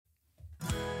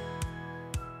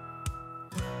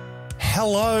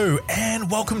Hello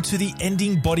and welcome to the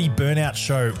Ending Body Burnout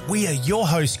Show. We are your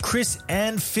hosts, Chris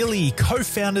and Philly,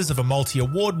 co-founders of a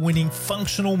multi-award-winning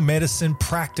functional medicine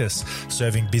practice,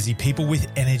 serving busy people with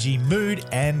energy, mood,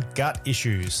 and gut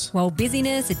issues. While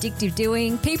busyness, addictive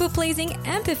doing, people-pleasing,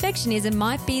 and perfectionism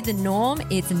might be the norm,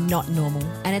 it's not normal,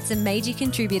 and it's a major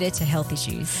contributor to health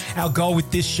issues. Our goal with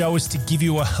this show is to give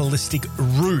you a holistic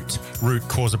root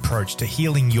cause approach to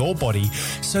healing your body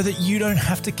so that you don't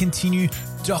have to continue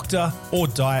doctor or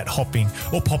diet hopping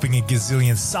or popping a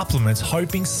gazillion supplements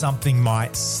hoping something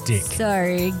might stick.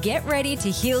 So get ready to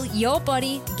heal your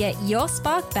body, get your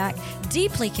spark back,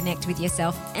 deeply connect with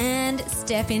yourself, and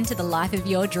step into the life of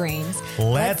your dreams.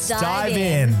 Let's dive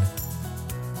in.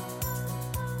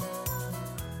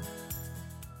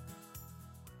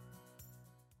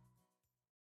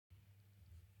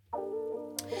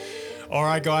 All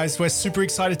right, guys, we're super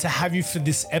excited to have you for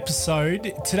this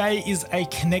episode. Today is a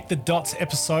Connect the Dots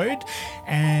episode.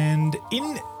 And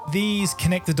in these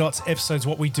Connect the Dots episodes,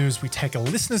 what we do is we take a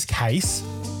listener's case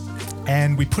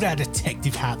and we put our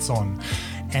detective hats on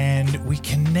and we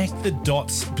connect the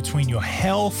dots between your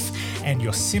health and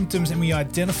your symptoms, and we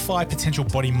identify potential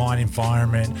body, mind,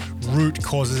 environment, root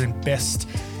causes,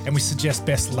 and we suggest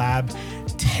best lab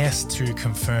tests to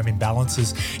confirm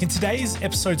imbalances. In today's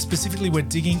episode specifically, we're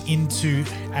digging into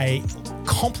a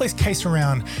complex case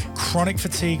around chronic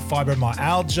fatigue,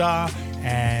 fibromyalgia,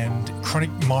 and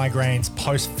chronic migraines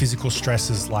post-physical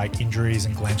stresses like injuries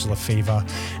and glandular fever,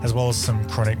 as well as some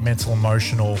chronic mental,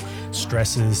 emotional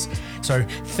stresses. So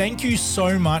thank you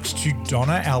so much to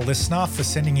Donna, our listener, for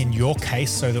sending in your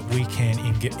case so that we can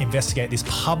investigate this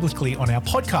publicly on our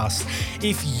podcast.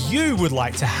 If you would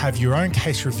like to have your own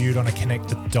case reviewed on a Connect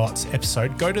the Dots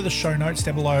episode, go to the show notes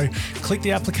down below, click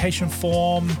the application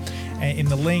form in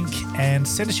the link and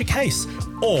send us your case.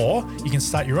 Or you can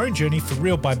start your own journey for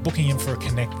real by booking in for a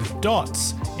Connect the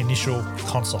Dots initial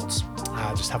consults.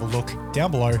 Just have a look down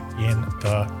below in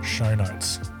the show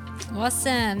notes.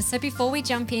 Awesome. So before we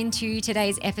jump into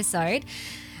today's episode,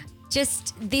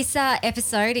 just this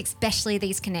episode, especially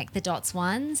these Connect the Dots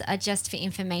ones, are just for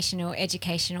informational,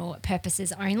 educational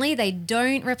purposes only. They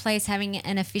don't replace having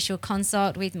an official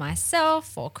consult with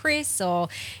myself or Chris or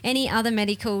any other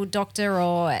medical doctor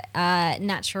or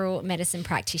natural medicine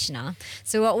practitioner.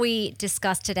 So what we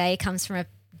discuss today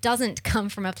doesn't come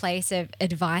from a place of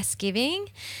advice giving.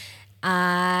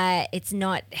 It's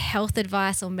not health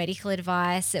advice or medical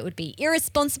advice. It would be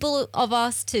irresponsible of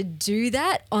us to do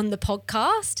that on the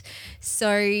podcast.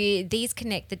 So these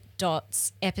Connect the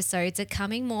Dots episodes are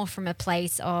coming more from a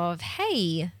place of,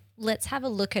 hey, let's have a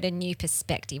look at a new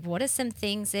perspective. What are some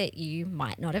things that you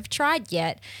might not have tried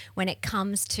yet when it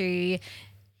comes to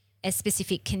a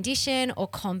specific condition or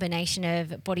combination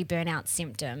of body burnout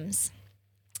symptoms?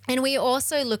 And we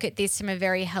also look at this from a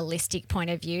very holistic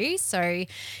point of view. So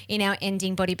in our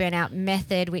Ending Body Burnout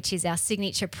method, which is our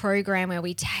signature program where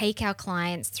we take our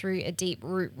clients through a deep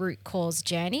root cause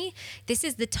journey, this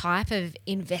is the type of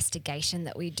investigation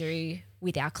that we do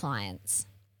with our clients.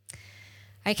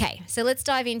 Okay, so let's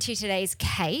dive into today's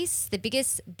case. The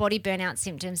biggest body burnout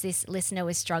symptoms this listener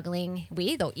was struggling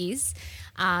with or is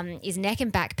neck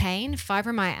and back pain,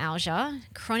 fibromyalgia,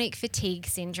 chronic fatigue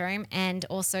syndrome, and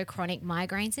also chronic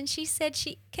migraines. And she said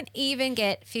she can even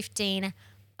get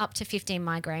up to 15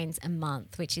 migraines a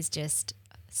month, which is just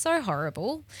so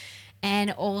horrible, and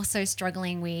also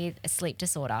struggling with a sleep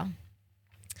disorder.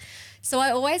 So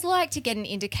I always like to get an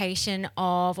indication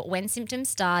of when symptoms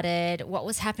started, what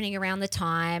was happening around the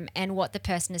time, and what the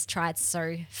person has tried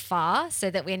so far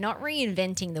so that we're not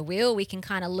reinventing the wheel. We can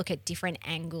kind of look at different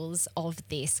angles of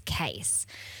this case.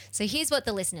 So here's what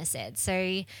the listener said.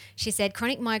 So she said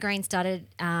chronic migraine started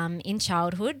in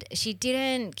childhood. She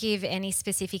didn't give any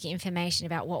specific information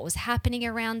about what was happening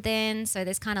around then. So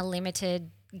there's kind of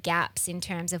limited gaps in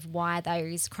terms of why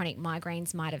those chronic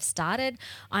migraines might have started.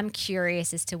 I'm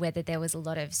curious as to whether there was a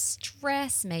lot of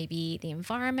stress, maybe the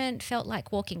environment felt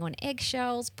like walking on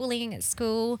eggshells, bullying at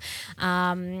school,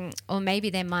 or maybe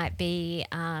there might be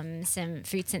some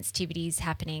food sensitivities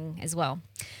happening as well.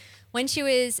 When she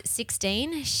was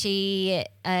 16, she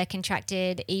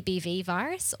contracted EBV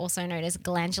virus, also known as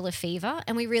glandular fever.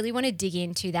 And we really want to dig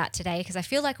into that today because I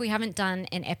feel like we haven't done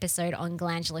an episode on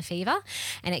glandular fever,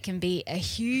 and it can be a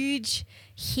huge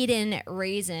hidden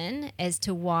reason as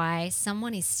to why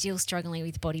someone is still struggling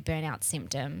with body burnout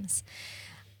symptoms.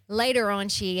 Later on,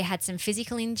 she had some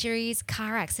physical injuries,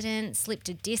 car accident, slipped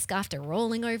a disc after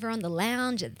rolling over on the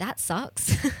lounge. That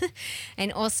sucks.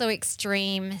 And also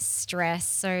extreme stress.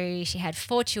 So she had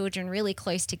 4 children really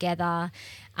close together.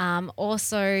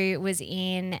 Also was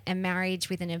in a marriage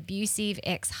with an abusive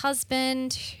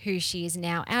ex-husband who she is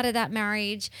now out of that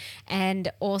marriage, and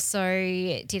also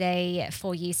did a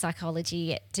 4-year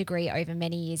psychology degree over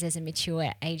many years as a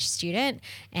mature age student,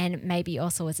 and maybe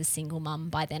also as a single mum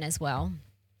by then as well.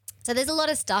 So there's a lot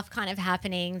of stuff kind of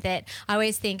happening that I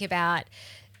always think about.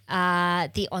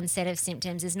 The onset of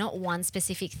symptoms is not one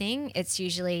specific thing. It's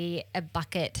usually a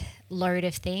bucket load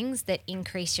of things that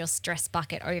increase your stress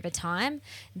bucket over time,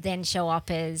 then show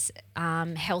up as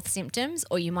health symptoms,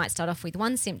 or you might start off with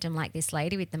one symptom like this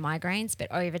lady with the migraines,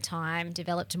 but over time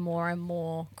developed more and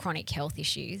more chronic health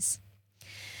issues.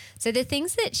 So the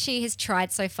things that she has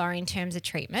tried so far in terms of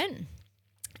treatment: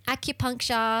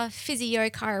 acupuncture, physio,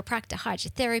 chiropractor,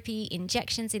 hydrotherapy,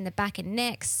 injections in the back and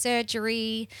neck,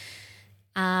 surgery.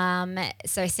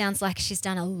 So it sounds like she's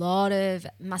done a lot of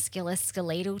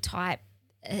musculoskeletal type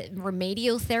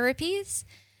remedial therapies.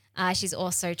 She's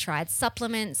also tried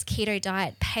supplements, keto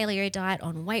diet, paleo diet,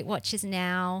 on Weight Watchers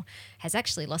now, has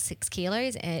actually lost 6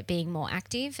 kilos, being more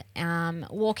active,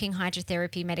 walking,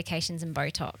 hydrotherapy, medications and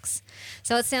Botox.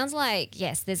 So it sounds like,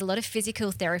 yes, there's a lot of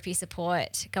physical therapy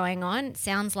support going on. It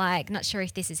sounds like, not sure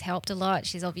if this has helped a lot.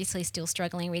 She's obviously still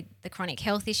struggling with the chronic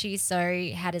health issues, so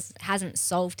hasn't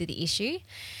solved the issue.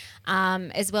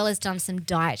 As well as done some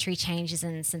dietary changes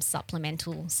and some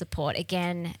supplemental support.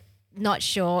 Again, not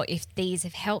sure if these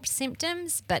have helped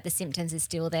symptoms, but the symptoms are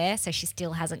still there, so she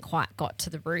still hasn't quite got to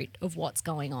the root of what's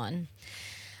going on.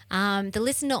 The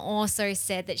listener also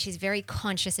said that she's very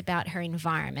conscious about her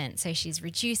environment. So she's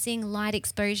reducing light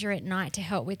exposure at night to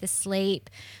help with the sleep,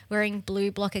 wearing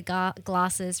blue blocker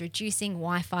glasses, reducing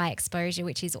Wi-Fi exposure,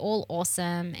 which is all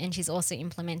awesome. And she's also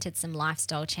implemented some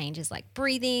lifestyle changes like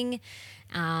breathing,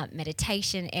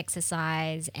 meditation,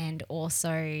 exercise, and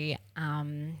also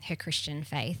her Christian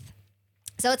faith.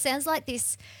 So it sounds like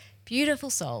this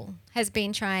beautiful soul has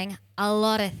been trying a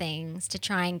lot of things to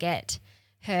try and get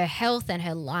her health and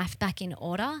her life back in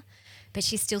order, but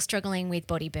she's still struggling with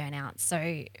body burnout.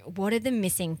 So what are the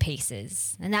missing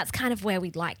pieces? And that's kind of where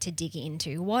we'd like to dig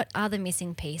into. What are the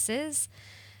missing pieces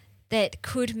that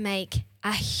could make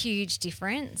a huge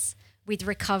difference with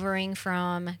recovering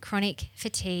from chronic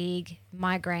fatigue,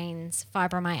 migraines,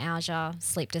 fibromyalgia,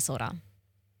 sleep disorder?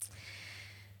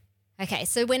 Okay,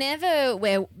 so whenever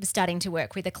we're starting to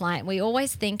work with a client, we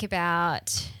always think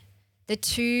about the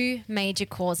 2 major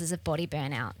causes of body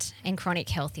burnout and chronic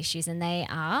health issues, and they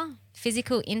are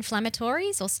physical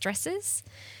inflammatories or stresses,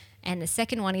 and the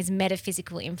second one is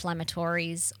metaphysical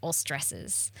inflammatories or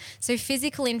stresses. So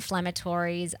physical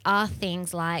inflammatories are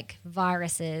things like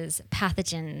viruses,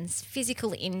 pathogens,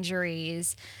 physical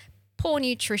injuries, poor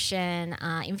nutrition,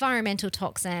 environmental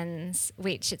toxins,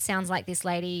 which it sounds like this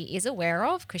lady is aware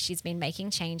of because she's been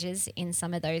making changes in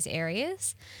some of those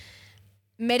areas.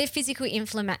 Metaphysical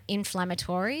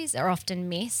inflammatories are often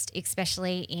missed,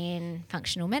 especially in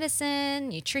functional medicine,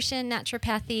 nutrition,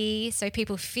 naturopathy. So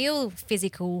people feel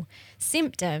physical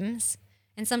symptoms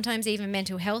and sometimes even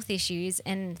mental health issues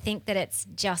and think that it's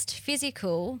just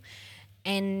physical,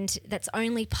 and that's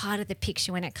only part of the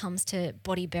picture when it comes to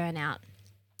body burnout.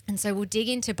 And so we'll dig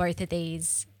into both of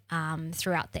these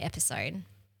throughout the episode.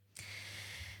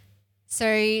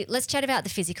 So let's chat about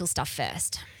the physical stuff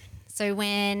first. So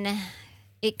when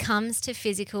it comes to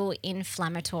physical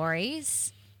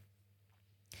inflammatories,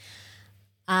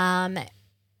 I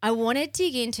want to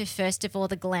dig into, first of all,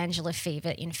 the glandular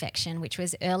fever infection, which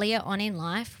was earlier on in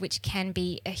life, which can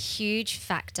be a huge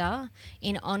factor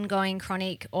in ongoing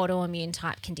chronic autoimmune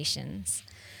type conditions.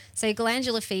 So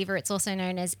glandular fever, it's also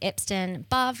known as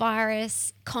Epstein-Barr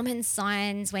virus, common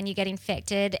signs when you get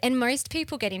infected, and most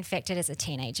people get infected as a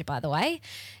teenager, by the way.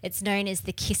 It's known as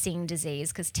the kissing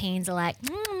disease because teens are like,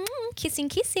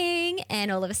 kissing,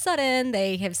 and all of a sudden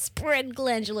they have spread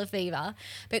glandular fever.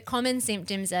 But common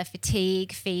symptoms are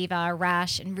fatigue, fever,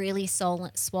 rash, and really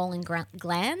swollen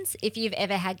glands. If you've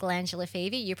ever had glandular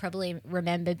fever, you probably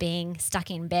remember being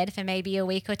stuck in bed for maybe a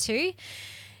week or 2.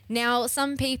 Now,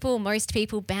 most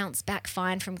people bounce back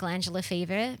fine from glandular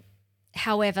fever.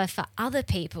 However, for other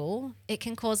people, it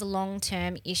can cause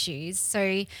long-term issues.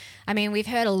 So, I mean, we've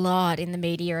heard a lot in the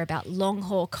media about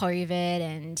long-haul COVID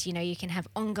and, you can have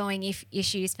ongoing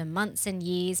issues for months and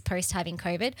years post having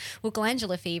COVID. Well,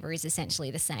 glandular fever is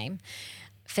essentially the same.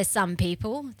 For some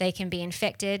people, they can be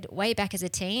infected way back as a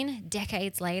teen.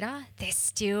 Decades later, they're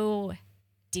still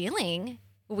dealing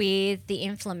with the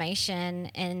inflammation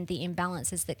and the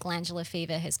imbalances that glandular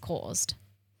fever has caused.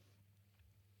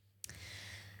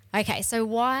 Okay, so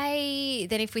why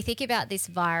then, if we think about this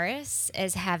virus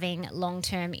as having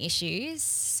long-term issues,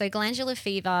 so glandular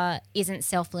fever isn't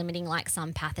self-limiting like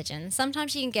some pathogens.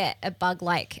 Sometimes you can get a bug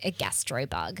like a gastro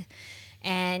bug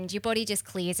and your body just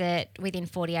clears it within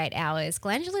 48 hours.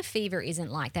 Glandular fever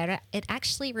isn't like that. It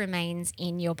actually remains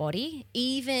in your body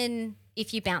even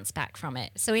if you bounce back from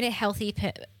it. So in a healthy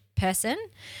person,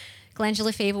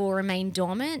 glandular fever will remain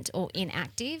dormant or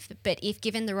inactive, but if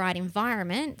given the right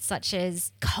environment, such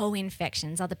as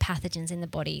co-infections, other pathogens in the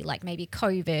body, like maybe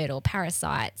COVID or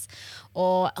parasites,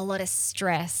 or a lot of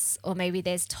stress, or maybe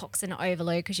there's toxin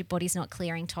overload because your body's not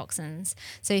clearing toxins.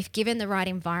 So if given the right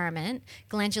environment,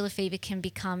 glandular fever can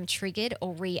become triggered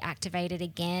or reactivated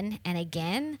again and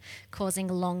again, causing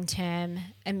long-term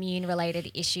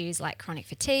immune-related issues like chronic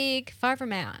fatigue,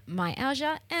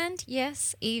 fibromyalgia, and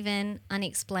yes, even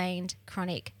unexplained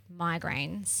chronic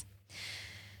migraines.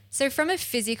 So from a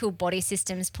physical body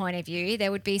systems point of view,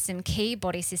 there would be some key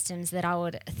body systems that I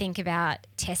would think about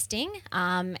testing.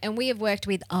 And we have worked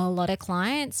with a lot of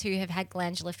clients who have had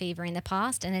glandular fever in the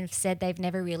past and have said they've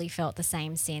never really felt the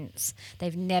same since.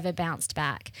 They've never bounced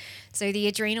back. So the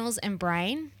adrenals and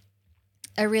brain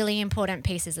are really important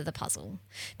pieces of the puzzle,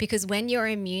 because when your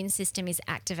immune system is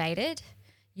activated,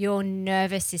 your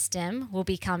nervous system will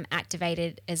become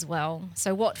activated as well.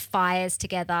 So what fires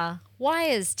together,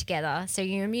 wires together. So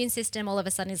your immune system all of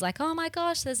a sudden is like, oh my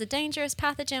gosh, there's a dangerous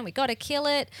pathogen, we got to kill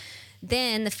it.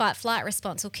 Then the fight-flight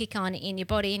response will kick on in your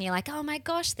body and you're like, oh my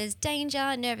gosh, there's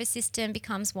danger. Nervous system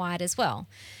becomes wired as well.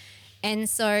 And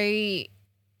so,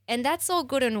 and that's all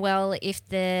good and well if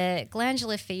the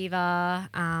glandular fever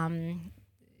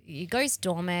it goes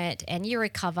dormant and you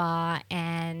recover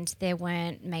and there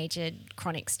weren't major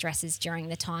chronic stresses during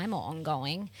the time or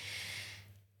ongoing.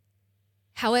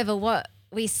 However, what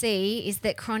we see is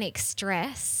that chronic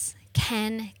stress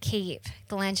can keep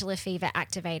glandular fever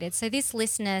activated. So this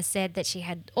listener said that she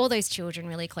had all those children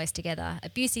really close together,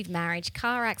 abusive marriage,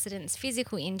 car accidents,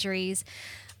 physical injuries.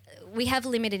 We have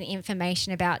limited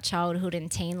information about childhood and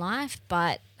teen life,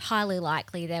 but highly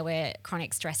likely there were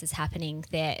chronic stresses happening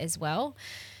there as well.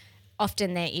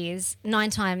 Often there is. 9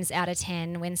 times out of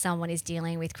 10 when someone is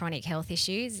dealing with chronic health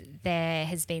issues, there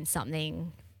has been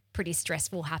something pretty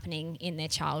stressful happening in their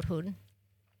childhood.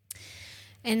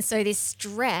 And so this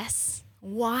stress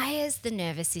wires the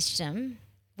nervous system,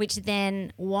 which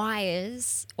then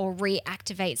wires or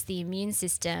reactivates the immune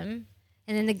system.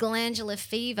 And then the glandular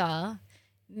fever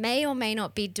may or may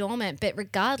not be dormant, but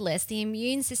regardless, the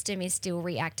immune system is still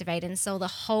reactivated. And so the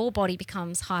whole body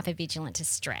becomes hypervigilant to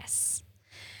stress.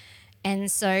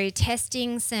 And so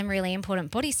testing some really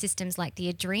important body systems like the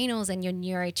adrenals and your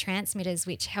neurotransmitters,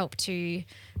 which help to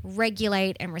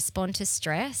regulate and respond to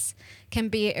stress, can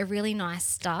be a really nice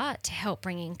start to help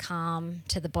bringing calm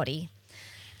to the body.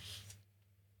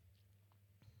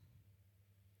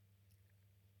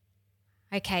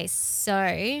 Okay,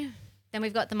 so then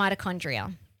we've got the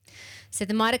mitochondria. So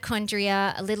the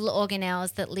mitochondria are little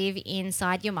organelles that live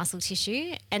inside your muscle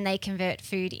tissue and they convert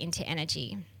food into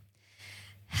energy.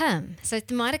 So if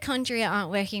the mitochondria aren't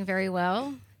working very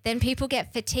well, then people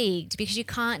get fatigued because you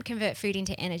can't convert food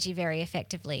into energy very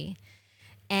effectively.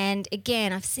 And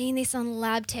again, I've seen this on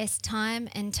lab tests time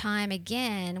and time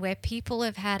again where people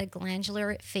have had a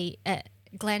glandular fever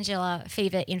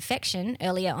infection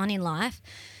earlier on in life,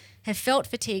 have felt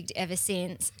fatigued ever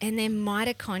since, and their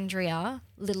mitochondria,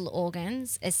 little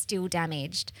organs, are still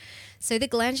damaged. So the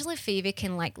glandular fever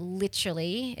can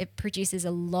literally, it produces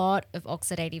a lot of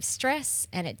oxidative stress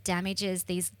and it damages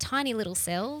these tiny little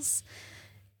cells.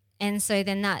 And so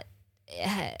then that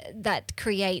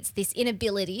creates this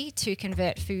inability to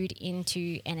convert food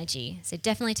into energy. So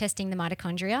definitely testing the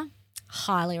mitochondria,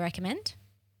 highly recommend.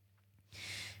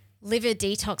 Liver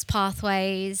detox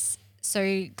pathways.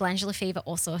 So glandular fever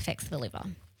also affects the liver.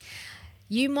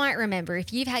 You might remember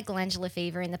if you've had glandular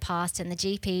fever in the past and the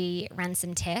GP ran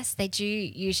some tests, they do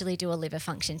usually do a liver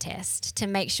function test to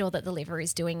make sure that the liver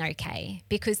is doing okay,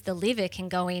 because the liver can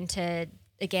go into,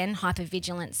 again,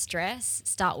 hypervigilant stress,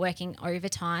 start working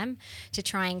overtime to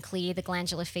try and clear the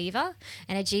glandular fever.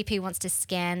 And a GP wants to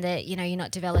scan that, you're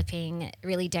not developing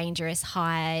really dangerous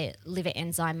high liver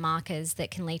enzyme markers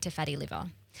that can lead to fatty liver.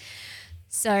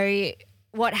 So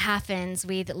what happens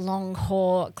with long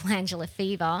haul glandular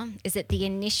fever is that the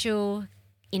initial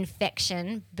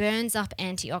infection burns up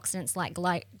antioxidants like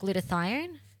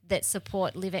glutathione that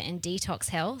support liver and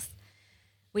detox health,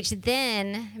 which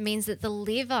then means that the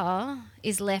liver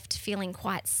is left feeling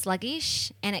quite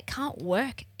sluggish and it can't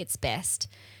work its best.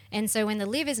 And so when the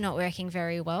liver is not working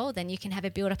very well, then you can have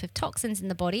a buildup of toxins in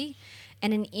the body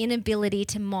and an inability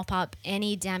to mop up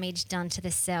any damage done to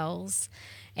the cells.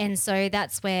 And so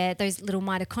that's where those little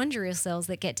mitochondrial cells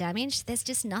that get damaged, there's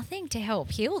just nothing to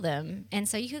help heal them. And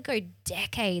so you could go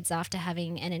decades after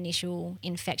having an initial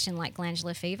infection like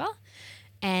glandular fever,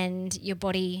 and your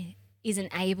body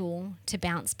isn't able to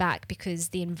bounce back because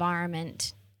the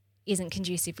environment isn't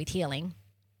conducive with healing.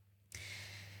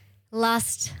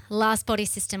 Last body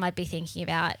system I'd be thinking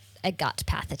about are gut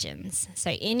pathogens.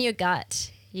 So in your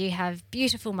gut, you have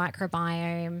beautiful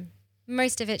microbiome.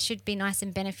 Most of it should be nice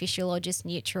and beneficial or just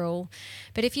neutral.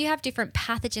 But if you have different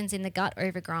pathogens in the gut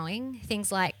overgrowing,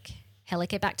 things like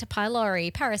Helicobacter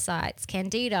pylori, parasites,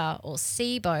 candida, or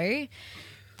SIBO,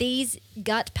 these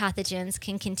gut pathogens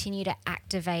can continue to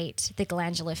activate the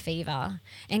glandular fever.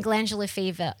 And glandular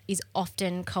fever is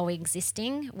often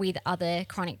coexisting with other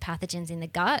chronic pathogens in the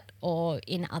gut or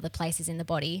in other places in the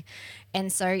body.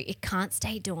 And so it can't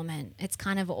stay dormant. It's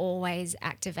kind of always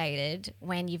activated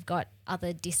when you've got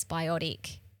other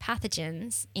dysbiotic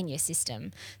pathogens in your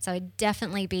system. So I'd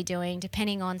definitely be doing,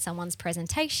 depending on someone's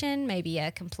presentation, maybe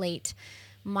a complete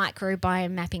microbiome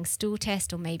mapping stool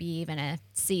test or maybe even a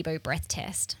SIBO breath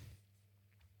test.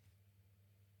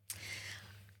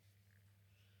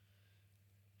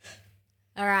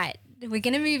 All right, we're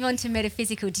going to move on to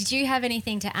metaphysical. Did you have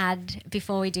anything to add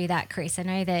before we do that, Chris? I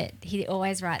know that he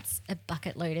always writes a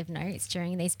bucket load of notes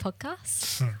during these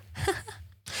podcasts.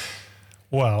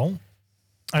 Well,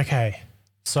 okay.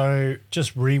 So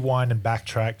just rewind and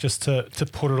backtrack just to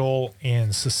put it all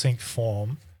in succinct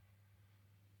form.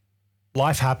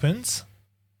 Life happens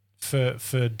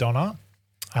for Donna.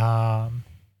 And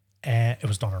it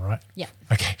was Donna, right? Yeah.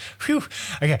 Okay. Phew.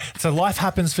 Okay. So life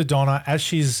happens for Donna as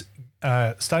she's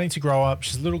starting to grow up.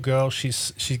 She's a little girl.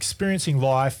 She's experiencing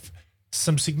life.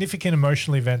 Some significant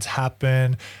emotional events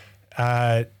happen.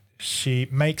 She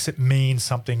makes it mean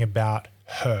something about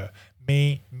her.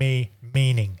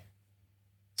 Meaning.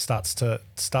 Starts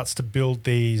to build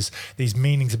these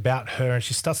meanings about her, and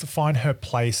she starts to find her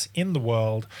place in the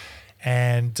world,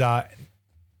 and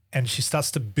she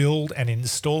starts to build and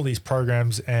install these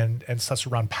programs and starts to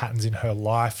run patterns in her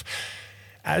life.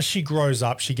 As she grows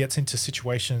up, she gets into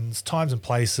situations, times and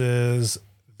places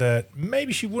that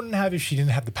maybe she wouldn't have if she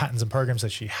didn't have the patterns and programs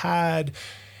that she had.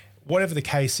 Whatever the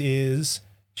case is,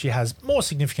 she has more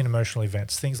significant emotional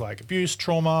events, things like abuse,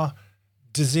 trauma,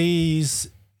 disease,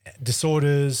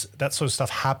 disorders, that sort of stuff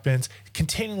happens,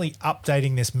 continually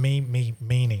updating this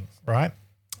meaning, right?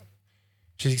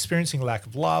 She's experiencing lack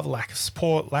of love, lack of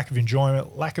support, lack of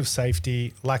enjoyment, lack of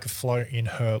safety, lack of flow in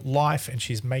her life, and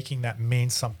she's making that mean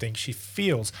something. She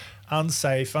feels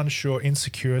unsafe, unsure,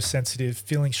 insecure, sensitive,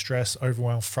 feeling stressed,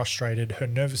 overwhelmed, frustrated. Her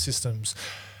nervous system's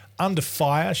under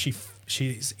fire.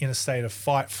 She's in a state of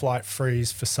fight, flight,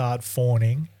 freeze, facade,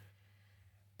 fawning.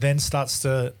 Then starts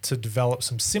to develop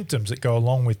some symptoms that go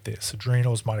along with this: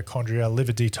 adrenals, mitochondria,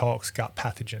 liver detox, gut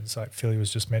pathogens, like Philly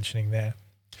was just mentioning there.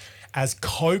 As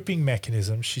coping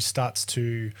mechanisms, she starts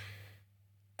to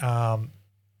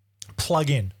plug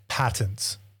in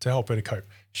patterns to help her to cope.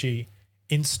 She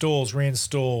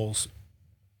reinstalls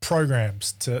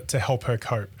programs to help her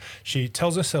cope. She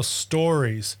tells herself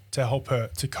stories to help her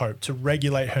to cope, to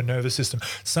regulate her nervous system.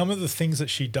 Some of the things that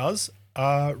she does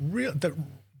are real.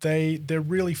 They're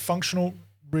really functional,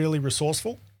 really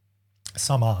resourceful.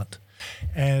 Some aren't.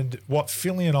 And what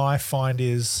Philly and I find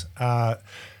is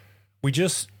we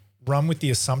just run with the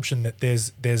assumption that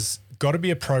there's got to be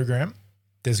a program,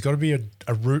 there's got to be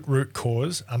a root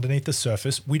cause underneath the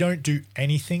surface. We don't do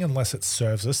anything unless it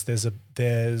serves us.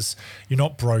 You're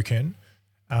not broken.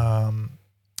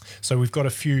 So we've got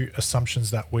a few assumptions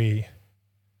that we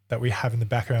have in the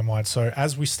back of our mind. So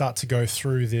as we start to go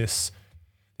through this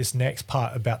next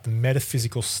part about the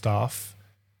metaphysical stuff,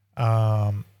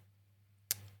 we'll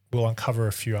uncover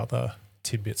a few other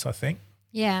tidbits, I think.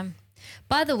 Yeah.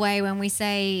 By the way, when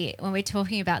we're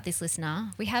talking about this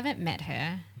listener, we haven't met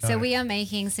her. No. So we are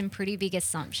making some pretty big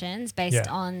assumptions based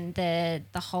on the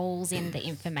holes in the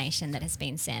information that has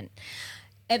been sent.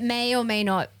 It may or may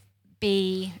not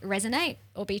resonate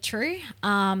or be true.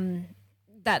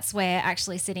 That's where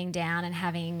actually sitting down and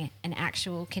having an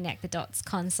actual connect the dots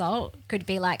consult could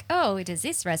be like, oh, does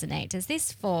this resonate? Does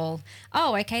this fall?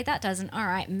 Oh, okay, that doesn't. All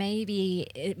right, maybe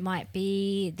it might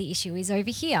be the issue is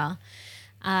over here.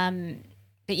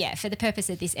 But yeah, for the purpose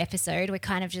of this episode, we're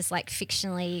kind of just like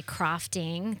fictionally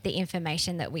crafting the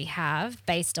information that we have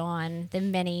based on the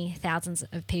many thousands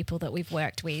of people that we've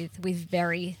worked with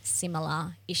very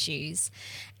similar issues.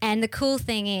 And the cool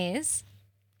thing is,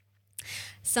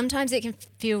 sometimes it can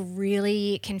feel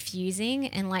really confusing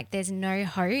and like there's no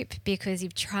hope because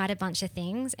you've tried a bunch of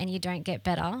things and you don't get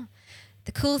better.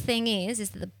 the cool thing is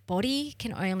that the body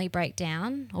can only break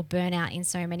down or burn out in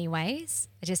so many ways.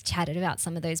 I just chatted about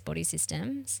some of those body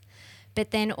systems.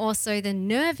 But then also the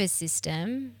nervous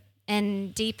system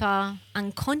and deeper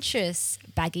unconscious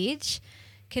baggage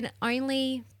can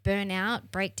only burn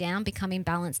out, break down, become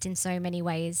imbalanced in so many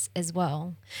ways as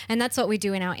well. And that's what we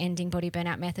do in our ending body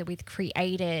burnout method. We've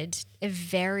created a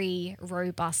very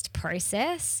robust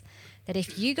process that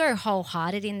if you go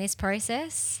wholehearted in this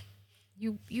process,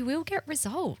 you will get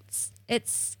results.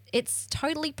 It's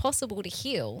totally possible to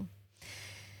heal.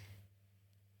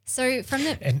 So from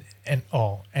the and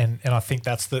I think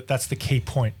that's the key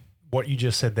point. What you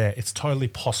just said there, it's totally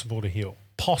possible to heal.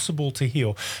 Possible to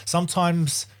heal.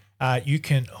 Sometimes you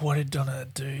can. What did Donna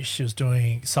do? She was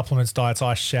doing supplements, diets,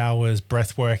 ice showers,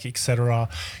 breath work, etc.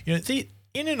 You know,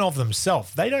 in and of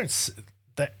themselves, they don't.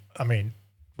 I mean,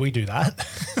 we do that.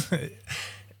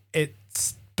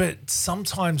 But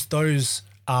sometimes those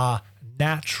are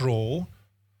natural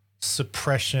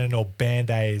suppression or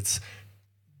band-aids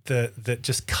that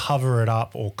just cover it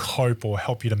up or cope or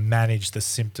help you to manage the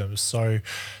symptoms. So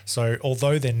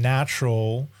although they're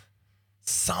natural,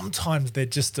 sometimes they're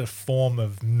just a form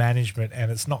of management and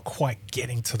it's not quite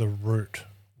getting to the root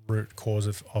cause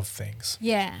of things.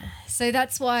 Yeah. So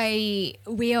that's why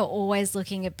we are always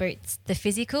looking at the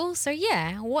physical. So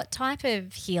yeah, what type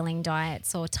of healing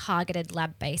diets or targeted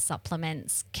lab-based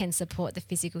supplements can support the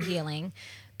physical healing?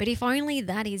 But if only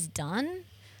that is done,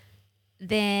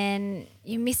 then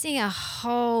you're missing a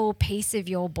whole piece of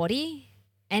your body.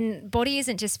 And body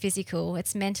isn't just physical,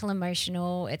 it's mental,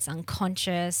 emotional, it's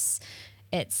unconscious,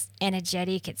 it's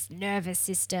energetic, it's nervous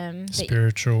system.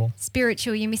 Spiritual.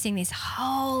 You're missing this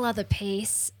whole other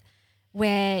piece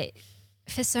where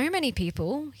for so many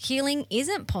people, healing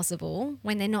isn't possible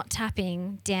when they're not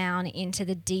tapping down into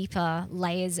the deeper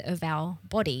layers of our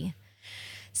body.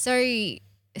 So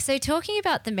talking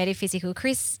about the metaphysical,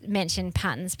 Chris mentioned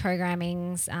patterns,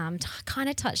 programmings, kind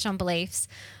of touched on beliefs.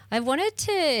 I wanted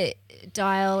to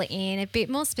dial in a bit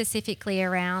more specifically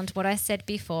around what I said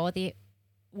before,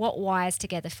 what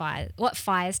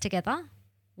fires together,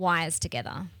 wires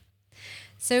together.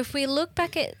 So if we look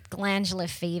back at glandular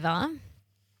fever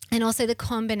and also the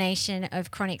combination of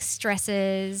chronic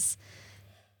stresses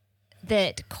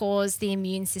that cause the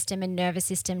immune system and nervous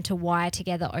system to wire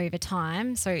together over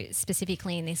time, so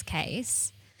specifically in this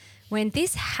case, when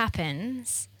this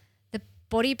happens, the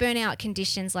body burnout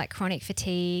conditions like chronic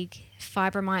fatigue,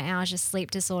 fibromyalgia, sleep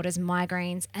disorders,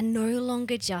 migraines are no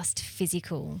longer just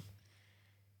physical.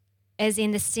 As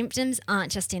in the symptoms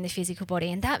aren't just in the physical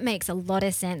body. And that makes a lot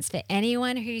of sense for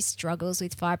anyone who struggles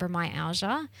with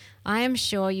fibromyalgia. I am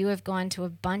sure you have gone to a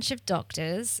bunch of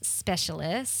doctors,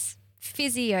 specialists,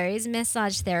 physios,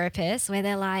 massage therapists, where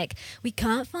they're like, we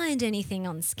can't find anything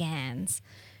on scans.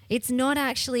 It's not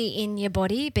actually in your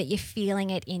body, but you're feeling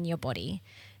it in your body.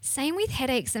 Same with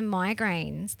headaches and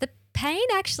migraines. The pain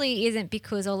actually isn't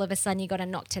because all of a sudden you got a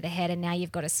knock to the head and now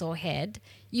you've got a sore head.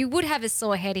 You would have a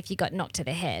sore head if you got knocked to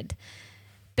the head.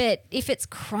 But if it's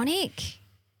chronic,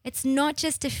 it's not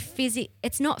just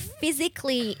it's not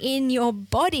physically in your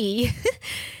body,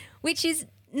 which is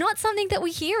not something that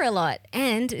we hear a lot.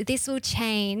 And this will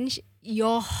change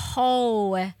your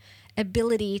whole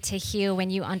ability to heal when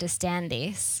you understand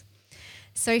this.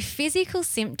 So physical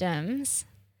symptoms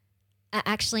are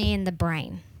actually in the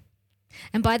brain.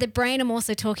 And by the brain, I'm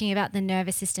also talking about the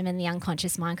nervous system and the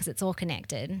unconscious mind because it's all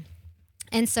connected.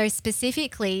 And so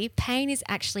specifically, pain is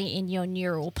actually in your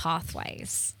neural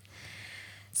pathways.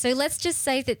 So let's just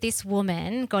say that this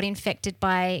woman got infected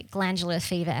by glandular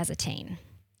fever as a teen.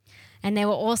 And there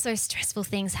were also stressful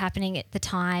things happening at the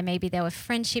time. Maybe there were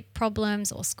friendship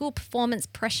problems or school performance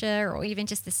pressure or even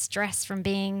just the stress from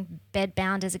being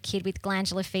bedbound as a kid with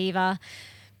glandular fever.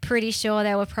 Pretty sure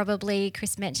there were probably,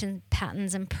 Chris mentioned,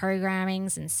 patterns and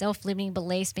programmings and self-limiting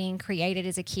beliefs being created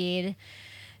as a kid.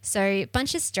 So a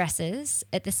bunch of stresses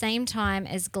at the same time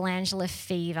as glandular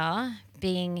fever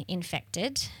being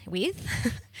infected with.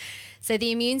 So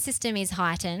the immune system is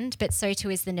heightened, but so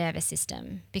too is the nervous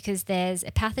system because there's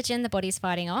a pathogen the body's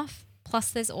fighting off,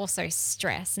 plus there's also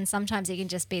stress. And sometimes it can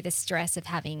just be the stress of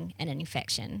having an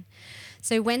infection.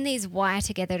 So when these wire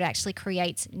together, it actually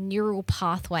creates neural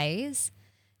pathways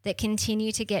that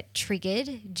continue to get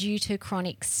triggered due to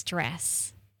chronic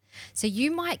stress. So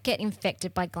you might get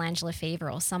infected by glandular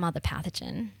fever or some other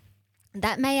pathogen.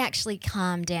 That may actually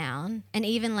calm down and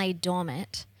even lay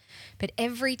dormant. But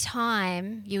every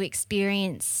time you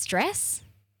experience stress,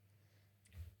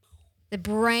 the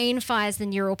brain fires the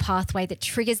neural pathway that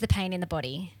triggers the pain in the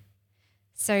body.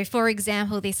 So, for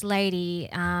example, this lady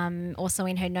also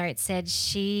in her notes said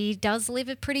she does live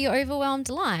a pretty overwhelmed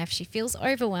life. She feels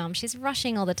overwhelmed. She's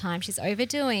rushing all the time. She's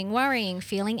overdoing, worrying,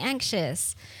 feeling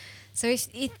anxious. So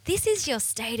if this is your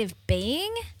state of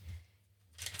being,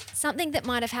 something that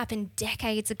might have happened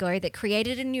decades ago that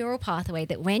created a neural pathway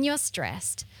that when you're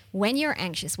stressed, when you're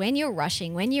anxious, when you're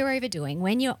rushing, when you're overdoing,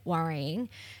 when you're worrying,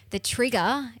 the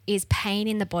trigger is pain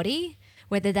in the body,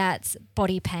 whether that's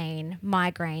body pain,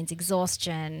 migraines,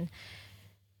 exhaustion.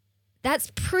 That's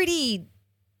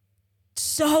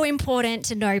so important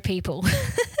to know, people.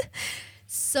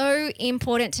 So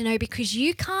important to know, because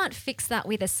you can't fix that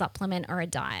with a supplement or a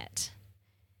diet.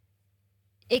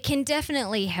 It can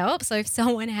definitely help. So if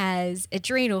someone has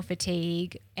adrenal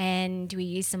fatigue and we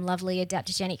use some lovely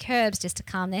adaptogenic herbs just to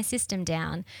calm their system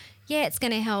down, yeah, it's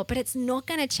going to help, but it's not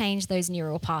going to change those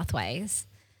neural pathways.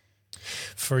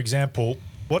 For example,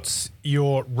 what's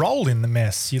your role in the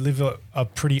mess? You live a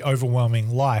pretty overwhelming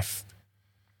life.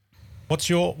 What's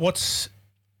your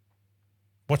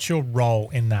role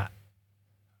in that?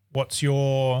 What's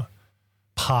your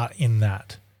part in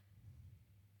that?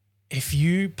 If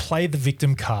you play the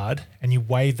victim card and you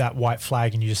wave that white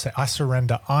flag and you just say, I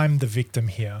surrender, I'm the victim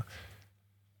here.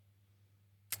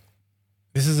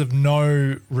 This is of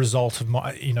no result of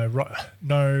my,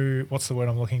 no, what's the word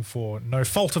I'm looking for? No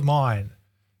fault of mine.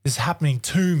 This is happening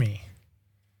to me.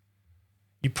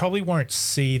 You probably won't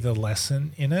see the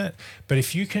lesson in it, but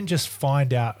if you can just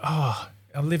find out, I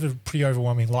live a pretty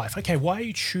overwhelming life. Okay, why are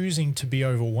you choosing to be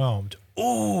overwhelmed?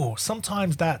 Oh,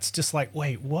 sometimes that's just like,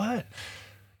 wait, what?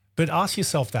 But ask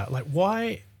yourself that, like,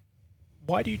 why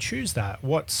do you choose that?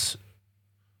 What's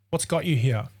got you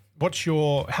here?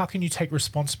 How can you take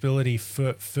responsibility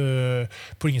for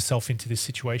putting yourself into this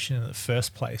situation in the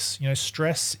first place?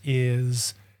 Stress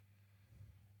is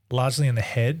largely in the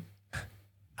head,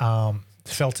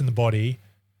 felt in the body,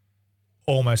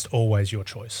 almost always your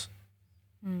choice.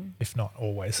 If not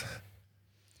always.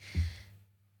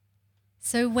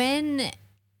 So when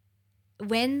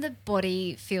the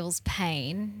body feels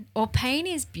pain, or pain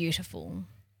is beautiful.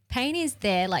 Pain is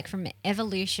there, like from an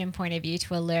evolution point of view,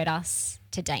 to alert us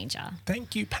to danger.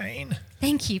 Thank you, pain.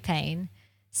 Thank you, pain.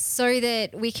 So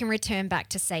that we can return back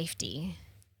to safety.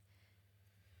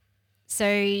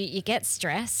 So you get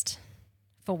stressed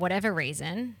for whatever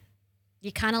reason.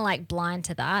 You're kind of like blind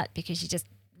to that because you're just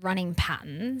running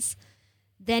patterns.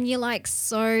 Then you're like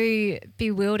so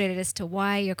bewildered as to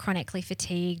why you're chronically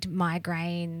fatigued,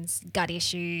 migraines, gut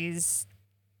issues,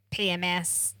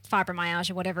 PMS,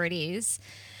 fibromyalgia, whatever it is.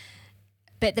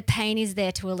 But the pain is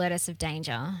there to alert us of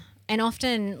danger. And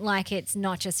often, like, it's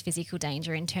not just physical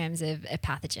danger in terms of a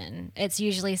pathogen. It's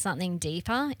usually something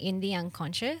deeper in the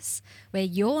unconscious where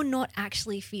you're not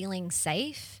actually feeling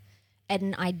safe at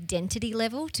an identity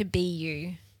level to be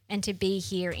you and to be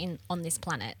here on this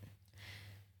planet.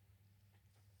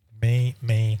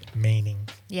 Meaning.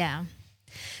 Yeah.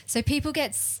 So people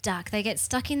get stuck. They get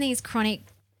stuck in these chronic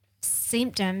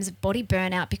symptoms of body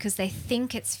burnout because they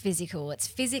think it's physical. It's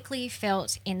physically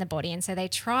felt in the body. And so they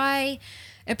try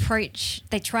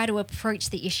to approach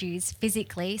the issues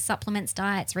physically, supplements,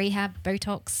 diets, rehab,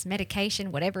 Botox,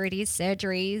 medication, whatever it is,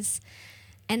 surgeries.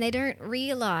 And they don't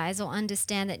realize or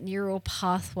understand that neural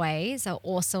pathways are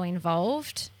also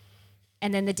involved.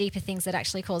 And then the deeper things that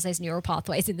actually cause those neural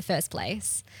pathways in the first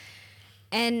place.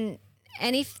 And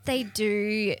if they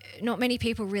do, not many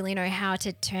people really know how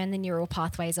to turn the neural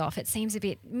pathways off. It seems a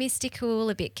bit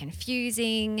mystical, a bit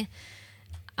confusing,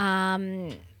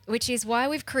 which is why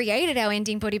we've created our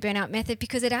Ending Body Burnout method,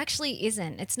 because it actually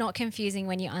isn't. It's not confusing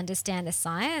when you understand the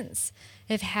science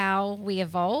of how we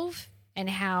evolve and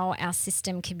how our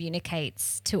system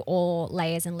communicates to all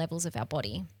layers and levels of our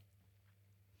body.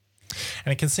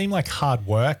 And it can seem like hard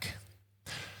work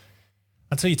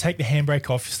until you take the handbrake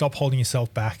off, you stop holding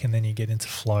yourself back, and then you get into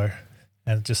flow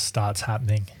and it just starts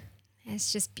happening.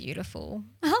 It's just beautiful.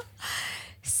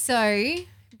 So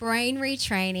brain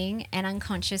retraining and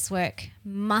unconscious work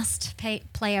must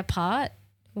play a part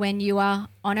when you are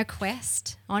on a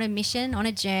quest, on a mission, on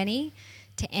a journey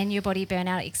to end your body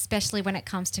burnout, especially when it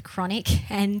comes to chronic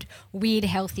and weird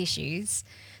health issues.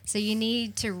 So you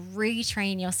need to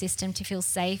retrain your system to feel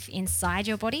safe inside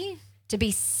your body,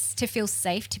 to feel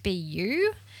safe to be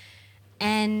you,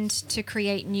 and to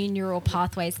create new neural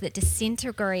pathways that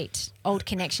disintegrate old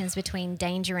connections between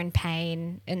danger and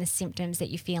pain and the symptoms that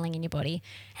you're feeling in your body.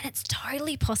 And it's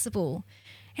totally possible.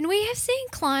 And we have seen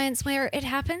clients where it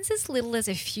happens as little as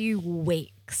a few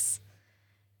weeks.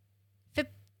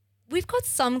 We've got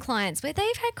some clients where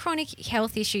they've had chronic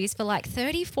health issues for like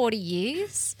 30, 40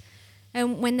 years.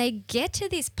 And when they get to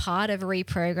this part of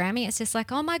reprogramming, it's just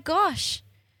like, oh my gosh,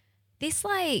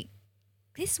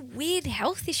 this weird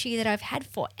health issue that I've had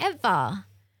forever,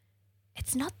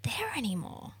 it's not there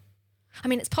anymore. I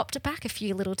mean, it's popped back a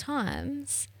few little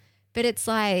times, but it's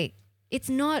like, it's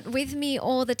not with me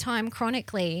all the time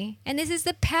chronically. And this is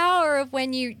the power of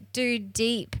when you do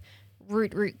deep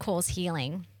root cause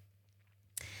healing.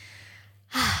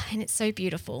 And it's so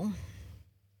beautiful.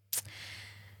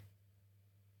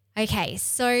 Okay,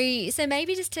 so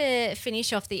maybe just to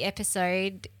finish off the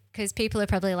episode, because people are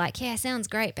probably like, yeah, sounds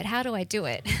great, but how do I do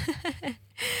it?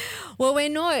 Well, we're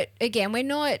not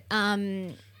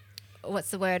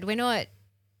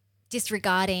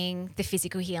disregarding the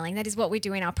physical healing. That is what we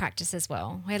do in our practice as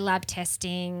well. We're lab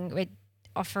testing, we're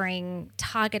offering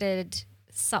targeted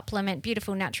supplement,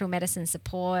 beautiful natural medicine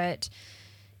support,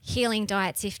 healing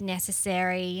diets if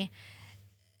necessary.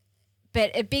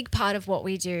 But a big part of what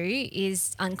we do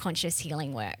is unconscious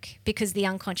healing work, because the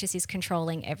unconscious is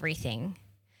controlling everything.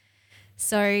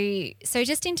 So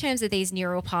just in terms of these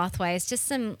neural pathways, just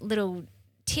some little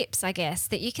tips, I guess,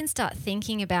 that you can start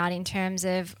thinking about in terms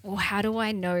of, well, how do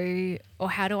I know, or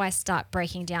how do I start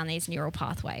breaking down these neural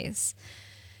pathways?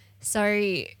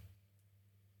 So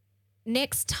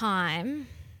next time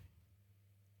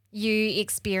you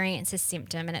experience a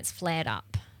symptom and it's flared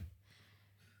up,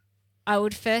 I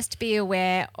would first be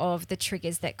aware of the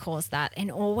triggers that cause that,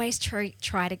 and always try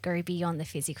to go beyond the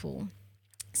physical.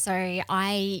 So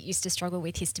I used to struggle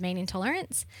with histamine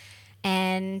intolerance,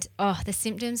 and the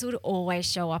symptoms would always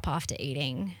show up after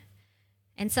eating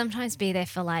and sometimes be there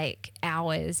for like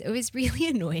hours. It was really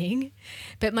annoying.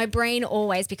 But my brain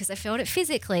always, because I felt it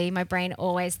physically, my brain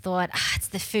always thought, it's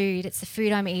the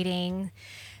food I'm eating.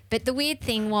 But the weird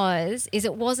thing is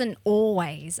it wasn't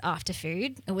always after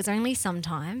food. It was only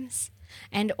sometimes.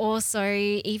 And also,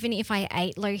 even if I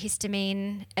ate a low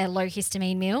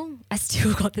histamine meal, I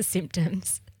still got the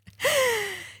symptoms.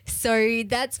 So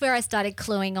that's where I started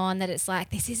cluing on that it's like,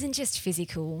 this isn't just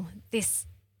physical. This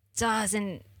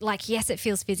doesn't, like, yes, it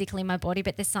feels physical in my body,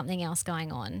 but there's something else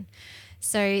going on.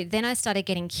 So then I started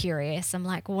getting curious. I'm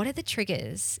like, what are the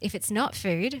triggers? If it's not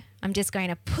food, I'm just going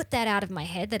to put that out of my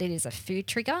head that it is a food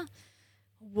trigger.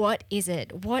 What is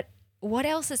it? What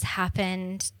else has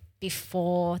happened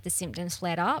before the symptoms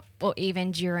flared up, or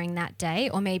even during that day,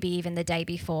 or maybe even the day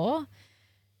before,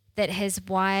 that has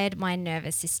wired my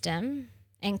nervous system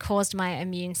and caused my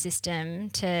immune system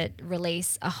to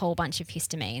release a whole bunch of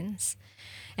histamines?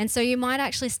 And so you might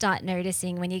actually start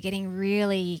noticing when you're getting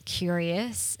really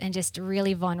curious and just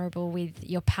really vulnerable with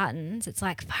your patterns, it's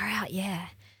like, far out, yeah,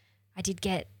 I did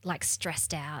get like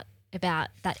stressed out about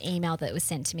that email that was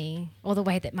sent to me, or the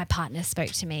way that my partner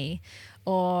spoke to me,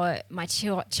 or my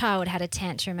child had a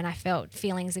tantrum and I felt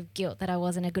feelings of guilt that I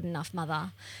wasn't a good enough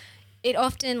mother. It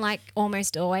often, like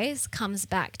almost always, comes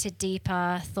back to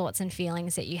deeper thoughts and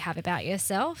feelings that you have about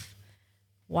yourself.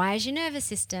 Wires your nervous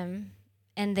system,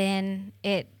 and then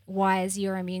it wires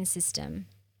your immune system.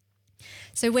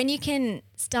 So when you can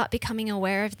start becoming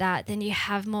aware of that, then you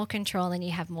have more control and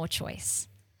you have more choice.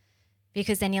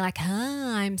 Because then you're like,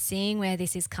 I'm seeing where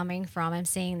this is coming from. I'm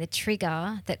seeing the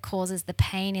trigger that causes the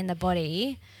pain in the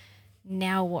body.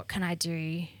 Now what can I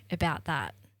do about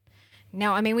that?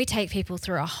 Now, I mean, we take people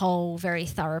through a whole very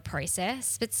thorough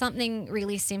process, but something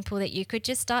really simple that you could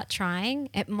just start trying.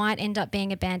 It might end up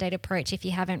being a Band-Aid approach if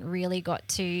you haven't really got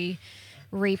to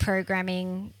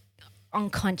reprogramming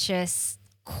unconscious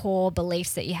core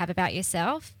beliefs that you have about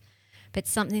yourself. But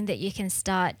something that you can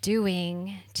start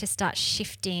doing to start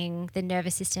shifting the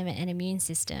nervous system and immune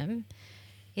system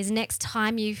is next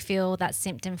time you feel that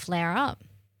symptom flare up,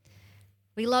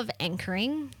 we love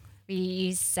anchoring. We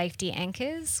use safety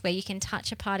anchors where you can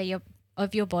touch a part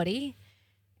of your body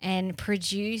and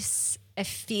produce a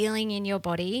feeling in your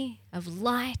body of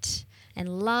light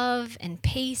and love and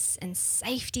peace, and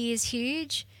safety is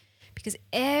huge, because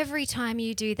every time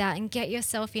you do that and get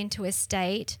yourself into a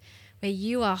state where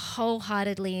you are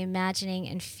wholeheartedly imagining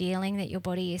and feeling that your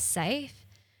body is safe,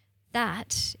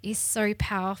 that is so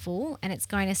powerful, and it's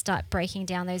going to start breaking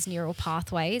down those neural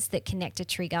pathways that connect a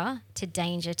trigger to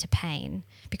danger to pain.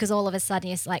 Because all of a sudden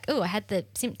it's like, I had the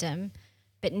symptom,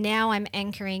 but now I'm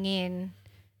anchoring in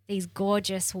these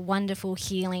gorgeous, wonderful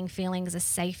healing feelings of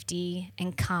safety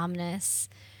and calmness.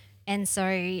 And so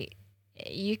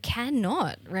you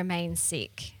cannot remain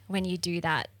sick when you do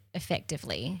that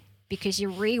effectively, because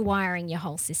you're rewiring your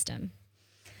whole system.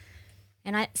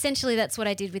 And essentially that's what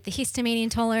I did with the histamine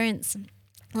intolerance.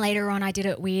 Later on, I did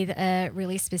it with a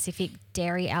really specific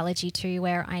dairy allergy too,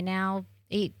 where I now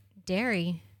eat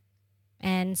dairy,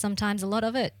 and sometimes a lot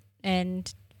of it,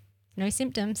 and no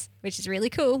symptoms, which is really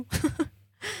cool.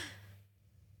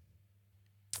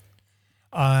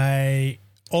 I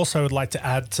also would like to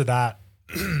add to that,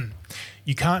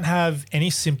 you can't have any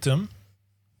symptom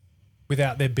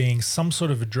without there being some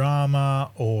sort of a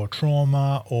drama or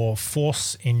trauma or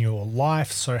force in your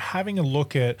life. So having a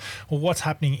look at what's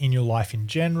happening in your life in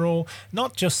general,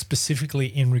 not just specifically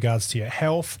in regards to your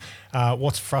health,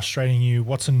 what's frustrating you,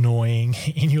 what's annoying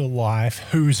in your life,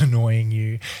 who's annoying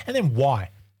you, and then why.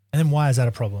 And then why is that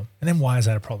a problem? And then why is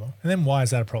that a problem? And then why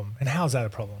is that a problem? And how is that a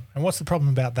problem? And what's the problem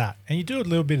about that? And you do a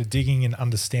little bit of digging and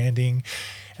understanding.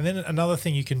 And then another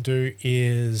thing you can do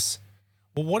is,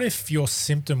 well, what if your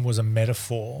symptom was a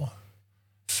metaphor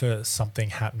for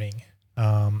something happening?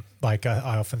 Like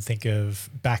I often think of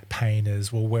back pain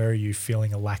as, well, where are you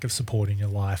feeling a lack of support in your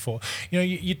life? Or,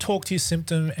 you talk to your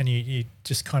symptom and you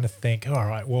just kind of think, all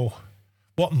right, well,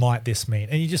 what might this mean?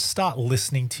 And you just start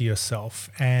listening to yourself.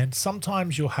 And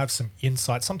sometimes you'll have some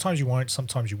insight. Sometimes you won't,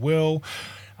 sometimes you will.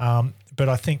 But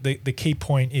I think the key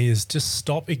point is just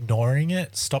stop ignoring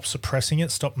it, stop suppressing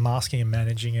it, stop masking and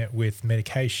managing it with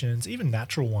medications, even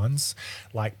natural ones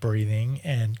like breathing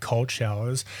and cold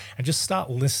showers, and just start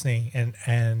listening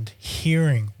and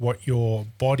hearing what your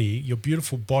body, your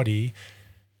beautiful body,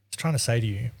 is trying to say to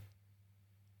you.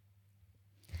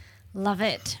 Love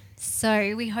it.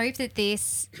 So we hope that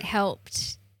this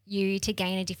helped you to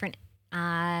gain a different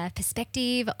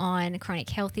perspective on chronic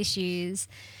health issues,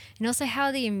 and also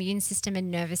how the immune system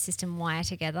and nervous system wire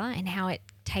together, and how it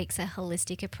takes a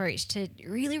holistic approach to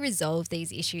really resolve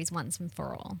these issues once and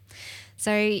for all.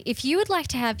 So if you would like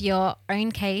to have your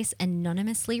own case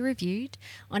anonymously reviewed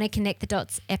on a Connect the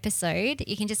Dots episode,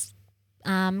 you can just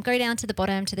go down to the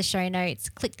bottom to the show notes,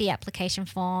 click the application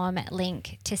form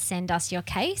link to send us your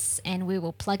case, and we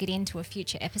will plug it into a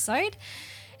future episode.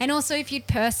 And also, if you'd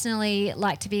personally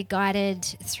like to be guided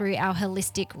through our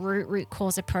holistic root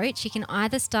cause approach, you can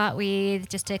either start with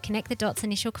just a Connect the Dots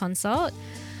initial consult,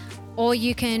 or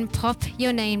you can pop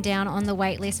your name down on the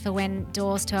wait list for when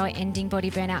doors to our Ending Body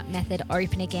Burnout method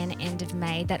open again end of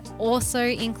May. That also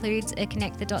includes a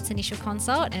Connect the Dots initial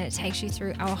consult, and it takes you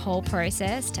through our whole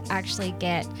process to actually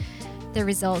get the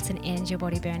results and end your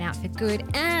body burnout for good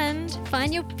and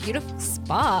find your beautiful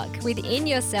spark within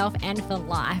yourself and for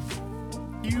life.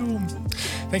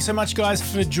 Thanks so much, guys,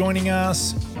 for joining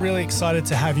us. Really excited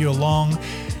to have you along.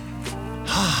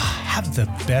 Have the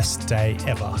best day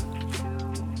ever.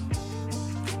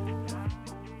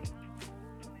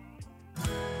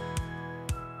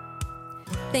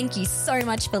 Thank you so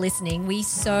much for listening. We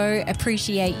so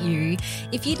appreciate you.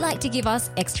 If you'd like to give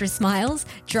us extra smiles,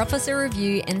 drop us a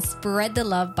review and spread the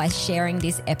love by sharing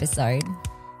this episode.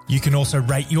 You can also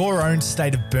rate your own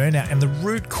state of burnout and the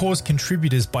root cause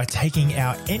contributors by taking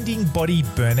our Ending Body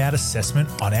Burnout assessment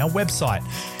on our website.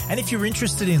 And if you're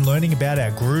interested in learning about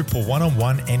our group or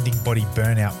one-on-one Ending Body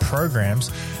Burnout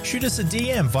programs, shoot us a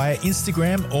DM via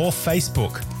Instagram or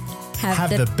Facebook.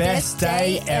 Have the best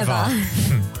day ever.